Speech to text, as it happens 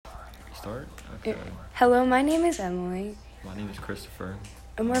start? Okay. Hello, my name is Emily, My name is Christopher.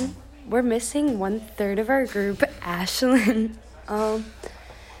 and we're missing 1/3 of our group, Ashlyn.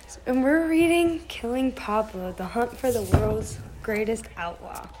 And we're reading "Killing Pablo: The Hunt for the World's Greatest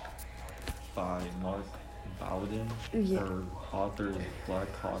Outlaw" By Mark Bowden. Yeah. Her author is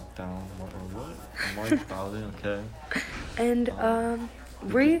Black Hawk Down. Or what? Mark Bowden, okay. And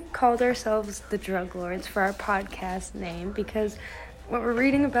we called ourselves the Drug Lords for our podcast name because what we're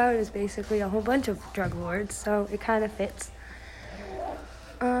reading about is basically a whole bunch of drug lords, so it kind of fits.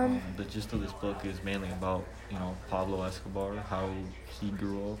 The gist of this book is mainly about, Pablo Escobar, how he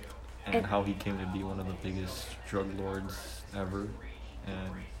grew up, and how he came to be one of the biggest drug lords ever,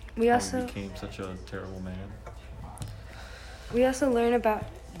 and We how also he became such a terrible man. We also learn about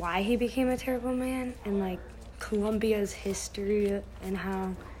why he became a terrible man and like Colombia's history and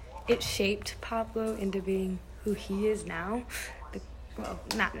how it shaped Pablo into being who he is now.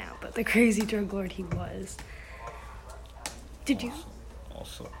 Not now, but the crazy drug lord he was. Did you?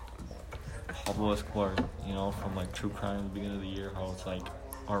 Also, Pablo Escobar, from like true crime at the beginning of the year, how it's like,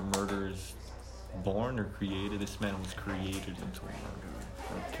 are murders born or created? This man was created into a murderer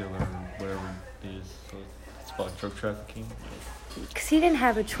or killer or whatever it is. So it's about drug trafficking. Because he didn't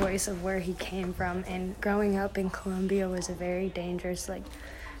have a choice of where he came from, and growing up in Colombia was a very dangerous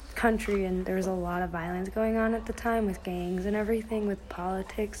country, and there was a lot of violence going on at the time with gangs and everything, with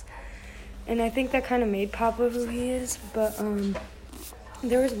politics. And I think that kind of made Pablo who he is. But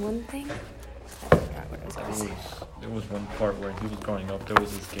there was one thing. I forgot what I was going to say. There was one part where he was growing up. There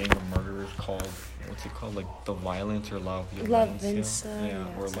was this gang of murderers called, what's it called? Like the Violence or La Violencia. Yeah,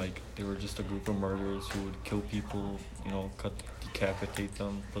 where they were just a group of murderers who would kill people, decapitate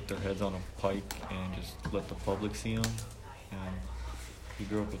them, put their heads on a pike, and just let the public see them. And he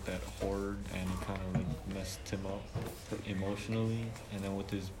grew up with that horror, and it kind of messed him up emotionally. And then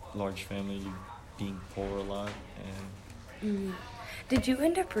with his large family being poor a lot, and Did you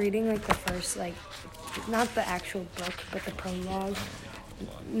end up reading the first not the actual book but the prologue?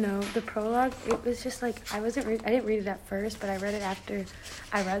 No, the prologue. It was just I didn't read it at first, but I read it after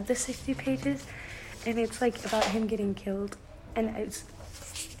I read the 60 pages, and it's about him getting killed, and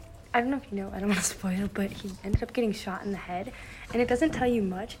I don't know if you know. I don't want to spoil, but he ended up getting shot in the head, and it doesn't tell you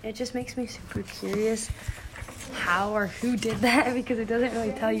much. It just makes me super curious how or who did that because it doesn't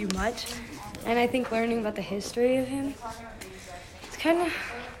really tell you much, and I think learning about the history of him.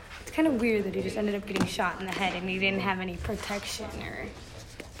 It's kind of weird that he just ended up getting shot in the head and he didn't have any protection or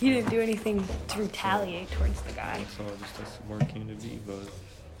he didn't do anything to retaliate towards the guy. So that's where it came to be, but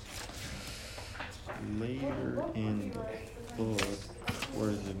later in the book,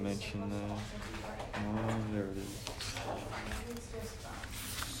 where does it mention that? Oh, there it is.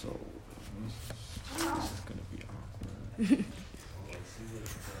 So this is gonna be awkward.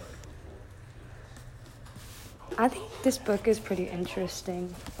 I think this book is pretty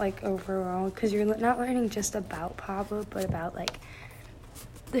interesting, overall, because you're not learning just about Pablo, but about,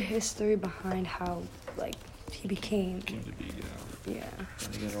 the history behind how, he became. Came to be, Yeah.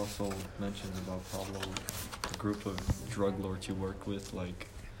 And again, it also mentions about Pablo, the group of drug lords he worked with, what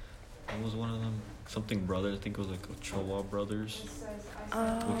was one of them? Something Brothers, I think it was Ochoa Brothers,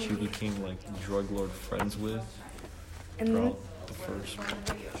 which he became, drug lord friends with. And then, The first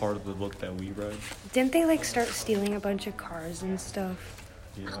part of the book that we read. didn't they, start stealing a bunch of cars and stuff?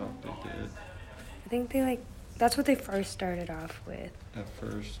 Yeah, they did. I think that's what they first started off with. At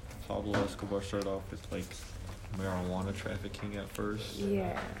first, Pablo Escobar started off with, marijuana trafficking at first.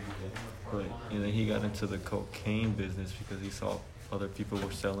 Yeah. But, and then he got into the cocaine business because he saw other people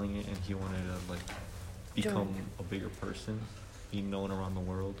were selling it and he wanted to, become a bigger person, be known around the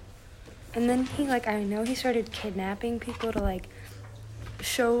world. And then I know he started kidnapping people to,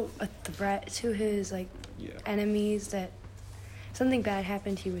 show a threat to his, enemies that something bad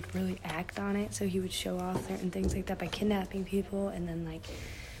happened, he would really act on it. So he would show off certain things like that by kidnapping people and then,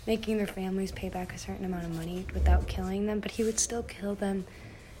 making their families pay back a certain amount of money without killing them. But he would still kill them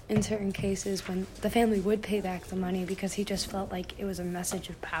in certain cases when the family would pay back the money because he just felt like it was a message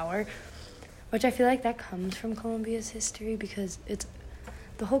of power, which I feel like that comes from Colombia's history because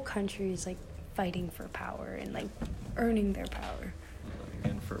the whole country is, fighting for power and, earning their power.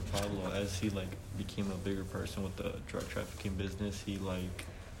 And for Pablo, as he, became a bigger person with the drug trafficking business, he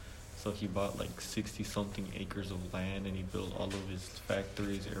bought, 60-something acres of land, and he built all of his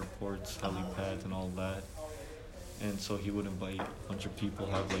factories, airports, helipads, and all that. And so he would invite a bunch of people,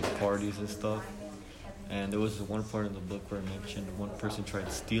 have, parties and stuff. And there was one part in the book where I mentioned one person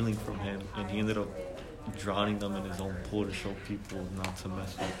tried stealing from him, and he ended up drowning them in his own pool to show people not to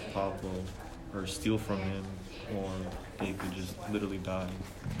mess with Pablo. or steal from him, or they could just literally die.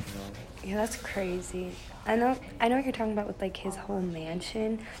 You know? Yeah, that's crazy. I know what you're talking about with like his whole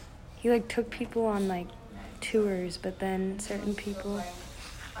mansion. He like took people on like tours, but then certain people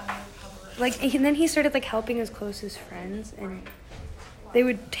and then he started like helping his closest friends, and they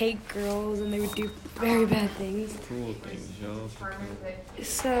would take girls and they would do very bad things. Cruel things, yo.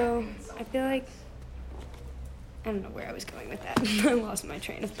 So I feel like I don't know where I was going with that. I lost my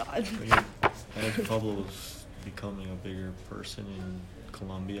train of thought. As Pablo was becoming a bigger person in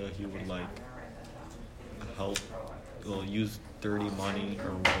Colombia, he would like help, use dirty money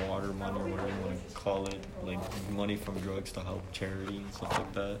or water money or whatever you want to call it, like money from drugs to help charity and stuff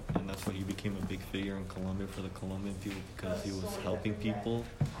like that. And that's why he became a big figure in Colombia for the Colombian people, because he was helping people.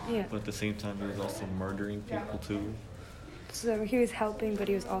 Yeah. But at the same time, he was also murdering people too. So he was helping, but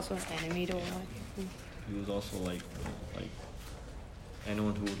he was also an enemy to a lot of people. He was also like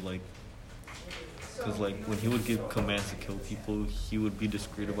anyone who would like, because like when he would give commands to kill people, he would be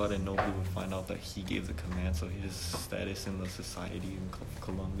discreet about it and nobody would find out that he gave the command, so his status in the society in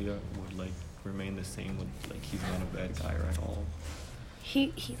Colombia would like remain the same, with like he's not a bad guy at all.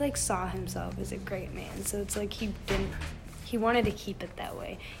 He like saw himself as a great man, so it's like he wanted to keep it that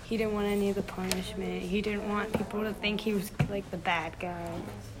way. He didn't want any of the punishment. He didn't want people to think he was like the bad guy.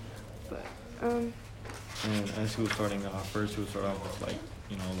 But and as he was starting off, first he would start off with like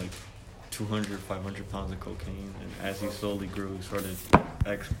 200, 500 pounds of cocaine, and as he slowly grew, he started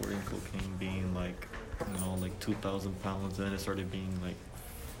exporting cocaine, being like 2,000 pounds, and then it started being like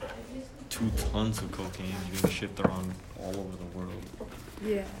 2 tons of cocaine being shipped around all over the world.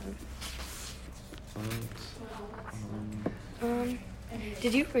 Yeah.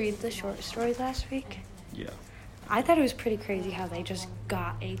 Did you read the short stories last week? Yeah. I thought it was pretty crazy how they just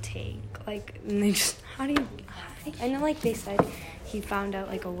got a tank. Like, and they just, I know, like, they said he found out,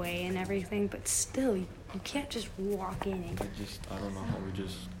 like, a way and everything, but still, you can't just walk in and... I don't know how we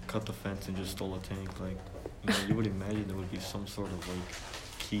just cut the fence and just stole a tank. Like, you would imagine there would be some sort of, like,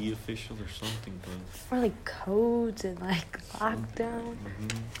 key official or something, but... Or, like, codes and, like, lockdown.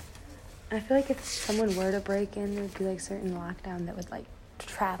 Mm-hmm. And I feel like if someone were to break in, there would be, like, certain lockdown that would, like,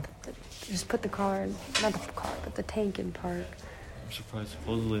 trap just put the car, not the car, but the tank in park. I'm surprised.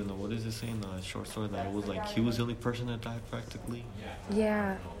 Supposedly, what is it saying? The short story that it was like he was the only person that died practically.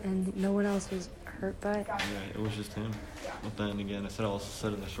 Yeah, and no one else was hurt by it. Yeah, it was just him. But then again, I also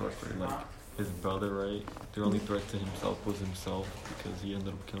said in the short story, like his brother, right? The only threat to himself was himself, because he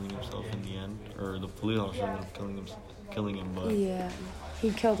ended up killing himself in the end, or the police officer ended up killing him. But yeah,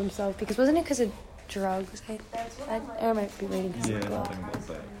 he killed himself wasn't it because of drugs? I might be waiting for something about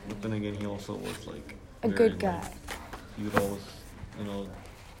that. But then again, he also was like a good guy. Like, he would always,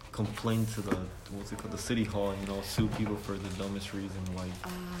 complain to the city hall, sue people for the dumbest reason,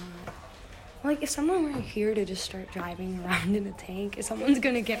 like if someone were here to just start driving around in a tank, someone's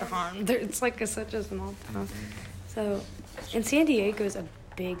gonna get harmed. It's like such a small town. So, and San Diego is a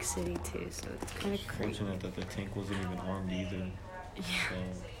big city too, so it's kind of crazy. Fortunate that the tank wasn't even armed either. Yeah. So,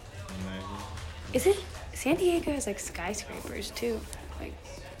 imagine. Is it? San Diego has like skyscrapers too. Like,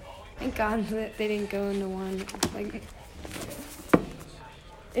 thank God that they didn't go into one. Like,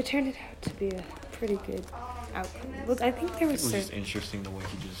 it turned out to be a pretty good outcome. Well, I think there was. It was just interesting the way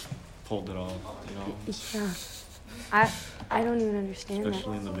he just pulled it off. Yeah. I don't even understand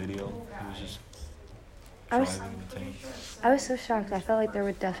Especially that. in the video, he was just driving the tank. I was so shocked. I felt like there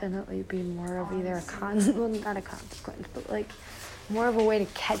would definitely be more of either not a consequence, but like more of a way to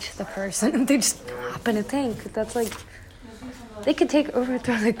catch the person if they just hop in a tank. That's like, they could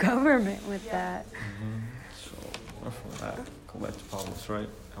overthrow the government with that. Mm-hmm. So, for that, go back to Pablo's, right?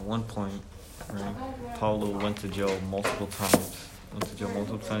 At one point, right, Pablo went to jail multiple times.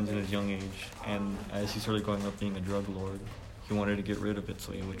 In his young age, and as he started growing up being a drug lord, he wanted to get rid of it,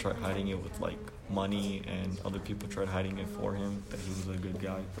 so he would try hiding it with like money, and other people tried hiding it for him, that he was a good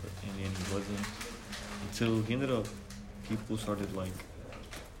guy, but in the end he wasn't. Until he ended up, people started like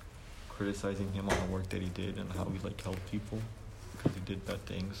criticizing him on the work that he did and how he like helped people, because he did bad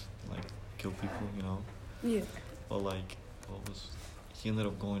things, like kill people, Yeah. But like, he ended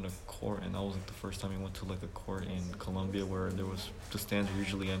up going to court, and that was like the first time he went to like a court in Colombia, where the stands were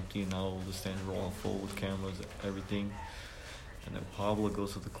usually empty, and now the stands were all full with cameras, everything. And then Pablo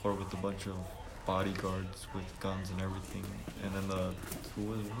goes to the court with a bunch of bodyguards with guns and everything. And then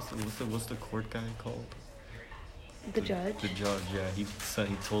what's the court guy called? The judge? The judge, yeah. He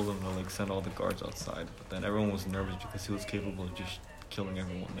told them to like send all the guards outside, but then everyone was nervous because he was capable of just killing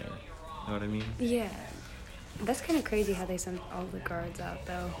everyone there. You know what I mean? Yeah. That's kind of crazy how they sent all the guards out,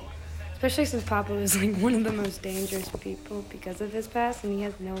 though. Especially since Pablo is like one of the most dangerous people because of his past, and he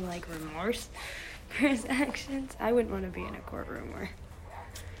has no like remorse for his actions. I wouldn't want to be in a courtroom where.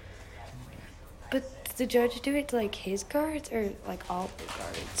 But did the judge do it to like his guards or like all the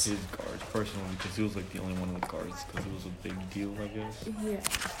guards? His guards, personally, because he was like the only one with guards because it was a big deal, I guess. Yeah.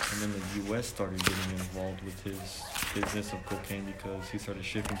 And then the U.S. started getting involved with his business of cocaine because he started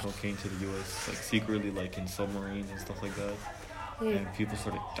shipping cocaine to the U.S. like secretly, like in submarines and stuff like that. Yeah. And people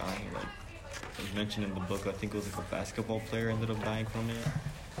started dying. Like it was mentioned in the book, I think it was like a basketball player ended up dying from it.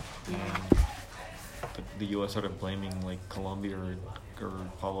 And the U.S. started blaming like Colombia or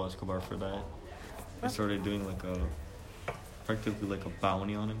Pablo Escobar for that. They started doing like practically like a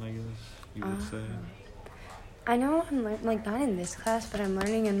bounty on him, I guess you would say. I know I'm like not in this class, but I'm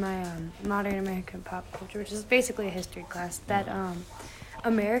learning in my modern American pop culture, which is basically a history class, that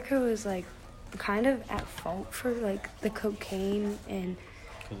America was like kind of at fault for like the cocaine and.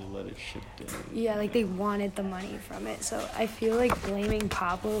 Because they let it ship in. Yeah, like they wanted the money from it. So I feel like blaming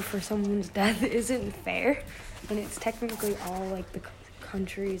Pablo for someone's death isn't fair, and it's technically all like the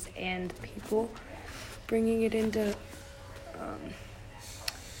countries and people bringing it to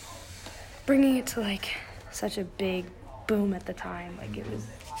like such a big boom at the time. Like it was.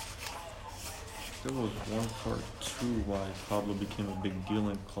 There was one part too why Pablo became a big deal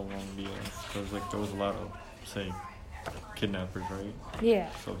in Colombia, because like there was a lot of, say, kidnappers, right? Yeah.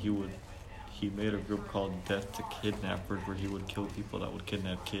 So he made a group called Death to Kidnappers, where he would kill people that would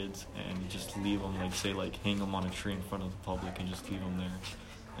kidnap kids and just leave them, like say like hang them on a tree in front of the public and just leave them there.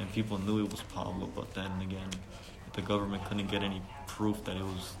 And people knew it was Pablo, but then again, the government couldn't get any proof that it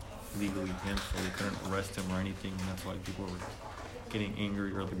was legally him, so they couldn't arrest him or anything, and that's why people were getting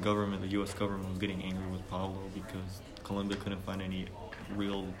angry, or the U.S. government was getting angry with Pablo because Colombia couldn't find any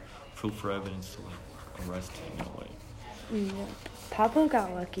real proof or evidence to like arrest him in a way. Yeah. Pablo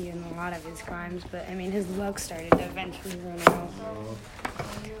got lucky in a lot of his crimes, but I mean his luck started to eventually run out.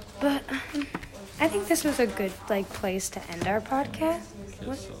 But I think this was a good like place to end our podcast.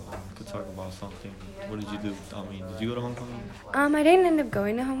 Yes, we could talk about something. What did you do? I mean, did you go to homecoming? I didn't end up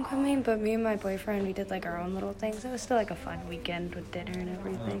going to homecoming, but me and my boyfriend, we did like our own little things. It was still like a fun weekend with dinner and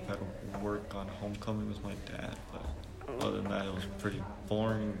everything. I had to work on homecoming with my dad, but other than that, it was pretty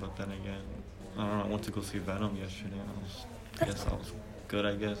boring. But then again, I don't know. I went to go see Venom yesterday. I guess I was good.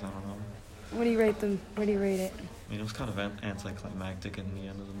 I guess I don't know. What do you rate them? What do you rate it? I mean, it was kind of anticlimactic in the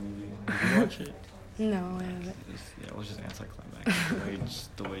end of the movie. Did you watch it? No, I haven't. It was just anticlimactic.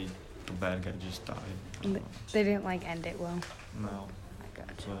 The way the bad guy just died. They didn't like end it well. No. I got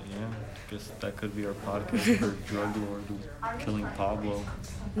you. But yeah, I guess that could be our podcast for drug lord killing Pablo.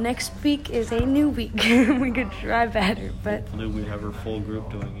 Next week is a new week. We could try better, but hopefully we have our full group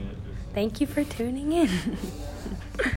doing it. Thank you for tuning in.